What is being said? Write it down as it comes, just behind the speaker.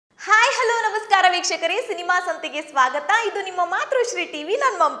ವೀಕ್ಷಕರೇ, ಸಿನಿಮಾ ಸಂತೆಗೆ ಸ್ವಾಗತ. ಇದು ನಿಮ್ಮ ಮಾತೃಶ್ರೀ ಟಿವಿ.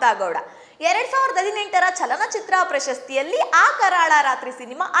 ನಾನು ಮಮತಾ ಗೌಡ. 2018ರ ಚಲನಚಿತ್ರ ಪ್ರಶಸ್ತಿಯಲ್ಲಿ ಆ ಕರಾಳ ರಾತ್ರಿ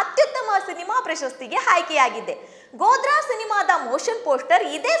ಸಿನಿಮಾ ಅತ್ಯುತ್ತಮ ಸಿನಿಮಾ ಪ್ರಶಸ್ತಿಗೆ ಆಯ್ಕೆಯಾಗಿದೆ. ಗೋದ್ರಾ ಸಿನಿಮಾದ ಮೋಷನ್ ಪೋಸ್ಟರ್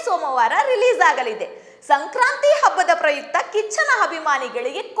ಇದೇ ಸೋಮವಾರ ರಿಲೀಸ್ ಆಗಲಿದೆ. ಸಂಕ್ರಾಂತಿ ಹಬ್ಬದ ಪ್ರಯುಕ್ತ ಕಿಚ್ಚನ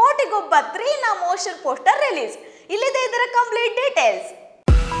ಅಭಿಮಾನಿಗಳಿಗೆ ಕೋಟಿಗೊಬ್ಬ 3ನ ಮೋಷನ್ ಪೋಸ್ಟರ್ ರಿಲೀಸ್. ಇಲ್ಲಿದೆ ಇದರ ಕಂಪ್ಲೀಟ್ ಡೀಟೇಲ್ಸ್.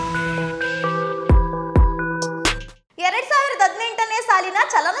 2018ನೇ ಸಾಲಿನ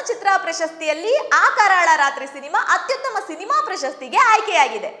ಚಲನಚಿತ್ರ ಪ್ರಶಸ್ತಿಯಲ್ಲಿ ಆ ಕರಾಳ ರಾತ್ರಿ ಸಿನಿಮಾ ಅತ್ಯುತ್ತಮ ಸಿನಿಮಾ ಪ್ರಶಸ್ತಿಗೆ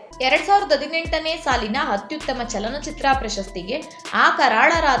ಆಯ್ಕೆಯಾಗಿದೆ. 2018ನೇ ಸಾಲಿನ ಅತ್ಯುತ್ತಮ ಚಲನಚಿತ್ರ ಪ್ರಶಸ್ತಿಗೆ ಆ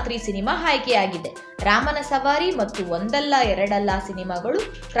ಕರಾಳ ರಾತ್ರಿ ಸಿನಿಮಾ ಆಯ್ಕೆಯಾಗಿದೆ. ರಾಮನ ಸವಾರಿ ಮತ್ತು ಒಂದಲ್ಲ ಎರಡಲ್ಲ ಸಿನಿಮಾಗಳು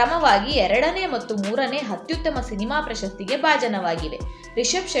ಕ್ರಮವಾಗಿ 2ನೇ ಮತ್ತು 3ನೇ ಅತ್ಯುತ್ತಮ ಸಿನಿಮಾ ಪ್ರಶಸ್ತಿಗೆ ಭಾಜನವಾಗಿವೆ.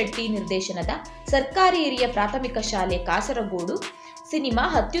 ರಿಷಬ್ ಶೆಟ್ಟಿ ನಿರ್ದೇಶನದ ಸರ್ಕಾರಿ ಹಿರಿಯ ಪ್ರಾಥಮಿಕ ಶಾಲೆ ಕಾಸರಗೋಡು ಸಿನಿಮಾ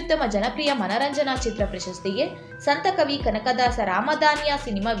ಅತ್ಯುತ್ತಮ ಜನಪ್ರಿಯ ಮನರಂಜನಾ ಚಿತ್ರ ಪ್ರಶಸ್ತಿಗೆ, ಸಂತಕವಿ ಕನಕದಾಸ ರಾಮದಾನಿಯ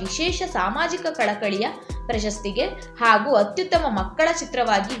ಸಿನಿಮಾ ವಿಶೇಷ ಸಾಮಾಜಿಕ ಕಳಕಳಿಯ ಪ್ರಶಸ್ತಿಗೆ ಹಾಗೂ ಅತ್ಯುತ್ತಮ ಮಕ್ಕಳ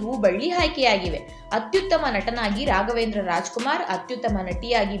ಚಿತ್ರವಾಗಿ ಹೂಬಳ್ಳಿ ಆಯ್ಕೆಯಾಗಿವೆ. ಅತ್ಯುತ್ತಮ ನಟನಾಗಿ ರಾಘವೇಂದ್ರ ರಾಜ್ಕುಮಾರ್, ಅತ್ಯುತ್ತಮ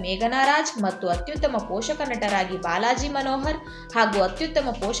ನಟಿಯಾಗಿ ಮೇಘನಾ ರಾಜ್ ಮತ್ತು ಅತ್ಯುತ್ತಮ ಪೋಷಕ ನಟರಾಗಿ ಬಾಲಾಜಿ ಮನೋಹರ್ ಹಾಗೂ ಅತ್ಯುತ್ತಮ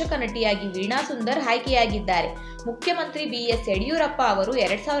ಪೋಷಕ ನಟಿಯಾಗಿ ವೀಣಾ ಸುಂದರ್ ಆಯ್ಕೆಯಾಗಿದ್ದಾರೆ. ಮುಖ್ಯಮಂತ್ರಿ BS ಯಡಿಯೂರಪ್ಪ ಅವರು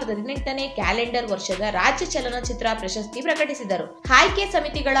 2018ನೇ ಕ್ಯಾಲೆಂಡರ್ ವರ್ಷದ ರಾಜ್ಯ ಚಲನಚಿತ್ರ ಪ್ರಶಸ್ತಿ ಪ್ರಕಟಿಸಿದರು. ಆಯ್ಕೆ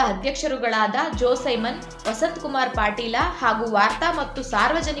ಸಮಿತಿಗಳ ಅಧ್ಯಕ್ಷರುಗಳಾದ ಜೋಸೈಮನ್, ವಸಂತ್ ಕುಮಾರ್ ಪಾಟೀಲ ಹಾಗೂ ವಾರ್ತಾ ಮತ್ತು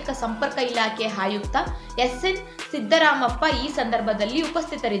ಸಾರ್ವಜನಿಕ ಸಂಪರ್ಕ ಇಲಾಖೆ ಆಯುಕ್ತ SN ಸಿದ್ದರಾಮಪ್ಪ ಈ ಸಂದರ್ಭದಲ್ಲಿ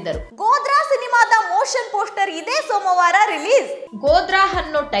ಉಪಸ್ಥಿತರಿದ್ದರು. ಗೋದ್ರಾ ಸಿನಿಮಾದ ಮೋಷನ್ ಪೋಸ್ಟರ್ ಇದೇ ಸೋಮವಾರ ರಿಲೀಸ್. ಗೋದ್ರಾ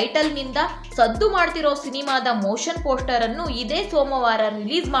ಅನ್ನೋ ಟೈಟಲ್ ನಿಂದ ಸದ್ದು ಮಾಡ್ತಿರೋ ಸಿನಿಮಾದ ಮೋಷನ್ ಪೋಸ್ಟರ್ ಅನ್ನು ಇದೇ ಸೋಮವಾರ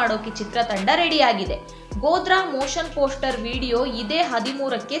ರಿಲೀಸ್ ಮಾಡೋಕೆ ಚಿತ್ರತಂಡ ರೆಡಿಯಾಗಿದೆ. ಗೋದ್ರಾ ಮೋಷನ್ ಪೋಸ್ಟರ್ ವಿಡಿಯೋ ಇದೇ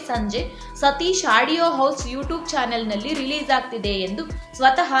 13ಕ್ಕೆ ಸಂಜೆ ಸತೀಶ್ ಆಡಿಯೋ ಹೌಸ್ ಯೂಟ್ಯೂಬ್ ಚಾನೆಲ್ನಲ್ಲಿ ರಿಲೀಸ್ ಆಗ್ತಿದೆ ಎಂದು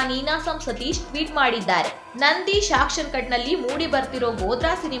ಸ್ವತಃ ನೀನಾಸಂ ಸತೀಶ್ ಟ್ವೀಟ್ ಮಾಡಿದ್ದಾರೆ. ನಂದೀಶ್ ಆಕ್ಷನ್ ಕಟ್ನಲ್ಲಿ ಮೂಡಿ ಬರ್ತಿರೋ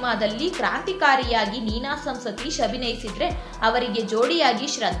ಗೋದ್ರಾ ಸಿನಿಮಾದಲ್ಲಿ ಕ್ರಾಂತಿಕಾರಿಯಾಗಿ ನೀನಾಸಂ ಸತೀಶ್ ಅಭಿನಯಿಸಿದ್ರೆ ಅವರಿಗೆ ಜೋಡಿಯಾಗಿ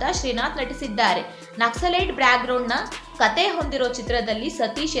ಶ್ರದ್ಧಾ ಶ್ರೀನಾಥ್ ನಟಿಸಿದ್ದಾರೆ. ನಕ್ಸಲೈಟ್ ಬ್ಯಾಕ್ಗ್ರೌಂಡ್ನ ಕತೆ ಹೊಂದಿರೋ ಚಿತ್ರದಲ್ಲಿ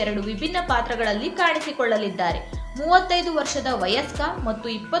ಸತೀಶ್ 2 ವಿಭಿನ್ನ ಪಾತ್ರಗಳಲ್ಲಿ ಕಾಣಿಸಿಕೊಳ್ಳಲಿದ್ದಾರೆ. 35 ವರ್ಷದ ವಯಸ್ಕ ಮತ್ತು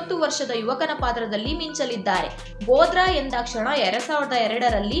 20 ವರ್ಷದ ಯುವಕನ ಪಾತ್ರದಲ್ಲಿ ಮಿಂಚಲಿದ್ದಾರೆ. ಗೋದ್ರಾ ಎಂದಾಕ್ಷಣ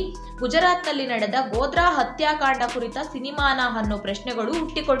 2002ರಲ್ಲಿ ಗುಜರಾತ್ನಲ್ಲಿ ನಡೆದ ಗೋದ್ರಾ ಹತ್ಯಾಕಾಂಡ ಕುರಿತ ಸಿನಿಮಾನ ಅನ್ನೋ ಪ್ರಶ್ನೆಗಳು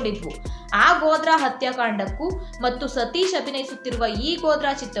ಹುಟ್ಟಿಕೊಂಡಿದ್ವು. ಆ ಗೋದ್ರಾ ಹತ್ಯಾಕಾಂಡಕ್ಕೂ ಮತ್ತು ಸತೀಶ್ ಅಭಿನಯಿಸುತ್ತಿರುವ ಈ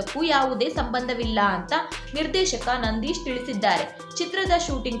ಗೋದ್ರಾ ಚಿತ್ರಕ್ಕೂ ಯಾವುದೇ ಸಂಬಂಧವಿಲ್ಲ ಅಂತ ನಿರ್ದೇಶಕ ನಂದೀಶ್ ತಿಳಿಸಿದ್ದಾರೆ. ಚಿತ್ರದ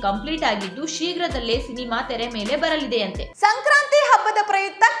ಶೂಟಿಂಗ್ ಕಂಪ್ಲೀಟ್ ಆಗಿದ್ದು ಶೀಘ್ರದಲ್ಲೇ ಸಿನಿಮಾ ತೆರೆ ಮೇಲೆ ಬರಲಿದೆಯಂತೆ. ಸಂಕ್ರಾಂತಿ ಹಬ್ಬದ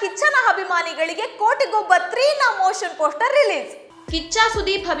ಪ್ರಯುಕ್ತ ಕಿಚ್ಚನ ಅಭಿಮಾನಿಗಳಿಗೆ Kotigobba 3ನ motion poster release. Kichcha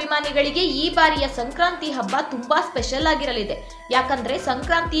Sudeep ಅಭಿಮಾನಿಗಳಿಗೆ ಈ ಬಾರಿಯ ಸಂಕ್ರಾಂತಿ ಹಬ್ಬ ತುಂಬಾ ಸ್ಪೆಷಲ್ ಆಗಿರಲಿದೆ. ಯಾಕಂದ್ರೆ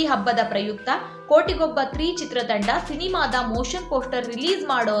ಸಂಕ್ರಾಂತಿ ಹಬ್ಬದ ಪ್ರಯುಕ್ತ ಕೋಟಿಗೊಬ್ಬ 3 ಚಿತ್ರತಂಡ ಸಿನಿಮಾದ ಮೋಷನ್ ಪೋಸ್ಟರ್ ರಿಲೀಸ್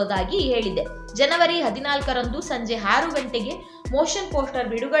ಮಾಡೋದಾಗಿ ಹೇಳಿದೆ. ಜನವರಿ 14ರಂದು ಸಂಜೆ 6 ಗಂಟೆಗೆ ಮೋಷನ್ ಪೋಸ್ಟರ್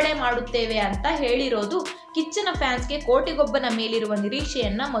ಬಿಡುಗಡೆ ಮಾಡುತ್ತೇವೆ ಅಂತ ಹೇಳಿರೋದು ಕಿಚ್ಚನ ಫ್ಯಾನ್ಸ್ಗೆ ಕೋಟಿಗೊಬ್ಬನ ಮೇಲಿರುವ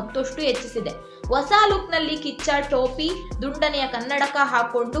ನಿರೀಕ್ಷೆಯನ್ನ ಮತ್ತಷ್ಟು ಹೆಚ್ಚಿಸಿದೆ. ಹೊಸ ಲುಕ್ನಲ್ಲಿ ಕಿಚ್ಚ ಟೋಪಿ, ದುಂಡನೆಯ ಕನ್ನಡಕ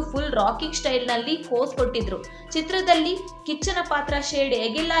ಹಾಕೊಂಡು ಫುಲ್ ರಾಕಿಂಗ್ ಸ್ಟೈಲ್ನಲ್ಲಿ ಪೋಸ್ ಕೊಟ್ಟಿದ್ರು. ಚಿತ್ರದಲ್ಲಿ ಕಿಚ್ಚನ ಪಾತ್ರ ಶೇಡ್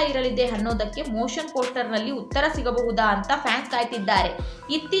ಹೇಗೆಲ್ಲ ಇರಲಿದೆ ಅನ್ನೋದಕ್ಕೆ ಮೋಷನ್ ಪೋಸ್ಟರ್ನಲ್ಲಿ ಉತ್ತರ ಸಿಗಬಹುದಾ ಅಂತ ಫ್ಯಾನ್ಸ್ ಕಾಯ್ತಿದ್ದಾರೆ.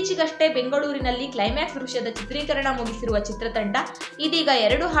 ಇತ್ತೀಚೆಗಷ್ಟೇ ಬೆಂಗಳೂರಿನಲ್ಲಿ ಕ್ಲೈಮ್ಯಾಕ್ಸ್ ದೃಶ್ಯದ ಚಿತ್ರೀಕರಣ ಮುಗಿಸಿರುವ ಚಿತ್ರತಂಡ ಇದೀಗ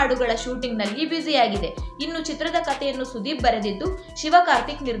 2 ಹಾಡುಗಳ ಶೂಟಿಂಗ್ನಲ್ಲಿ ಬ್ಯುಸಿಯಾಗಿದೆ. ಇನ್ನು ಚಿತ್ರದ ಕಥೆಯನ್ನು ಸುದೀಪ್ ಬರೆದಿದ್ದು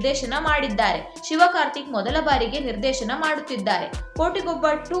ಶಿವಕಾರ್ತಿಕ್ ನಿರ್ದೇಶನ ಮಾಡಿದ್ದಾರೆ. ಶಿವಕಾರ್ತಿಕ್ ಮೊದಲ ಬಾರಿಗೆ ನಿರ್ದೇಶನ ಮಾಡುತ್ತಿದ್ದಾರೆ. ಕೋಟಿಗೊಬ್ಬ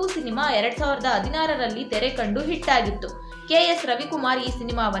 2 ಸಿನಿಮಾ 2016ರಲ್ಲಿ ತೆರೆ ಕಂಡು ಹಿಟ್ ಆಗಿತ್ತು. KS ರವಿಕುಮಾರ್ ಈ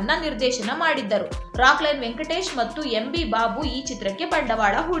ಸಿನಿಮಾವನ್ನ ನಿರ್ದೇಶನ ಮಾಡಿದ್ದರು. ರಾಕ್ಲೈನ್ ವೆಂಕಟೇಶ್ ಮತ್ತು MB ಬಾಬು ಈ ಚಿತ್ರಕ್ಕೆ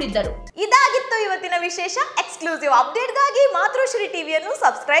ಬಂಡವಾಳ ಹೂಡಿದ್ದರು. ಇದಾಗಿತ್ತು ಇವತ್ತಿನ ವಿಶೇಷ. ಎಕ್ಸ್ಕ್ಲೂಸಿವ್ ಅಪ್ಡೇಟ್ಗಾಗಿ ಮಾತೃಶ್ರೀ ಟಿವಿಯನ್ನು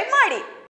ಸಬ್ಸ್ಕ್ರೈಬ್ ಮಾಡಿ.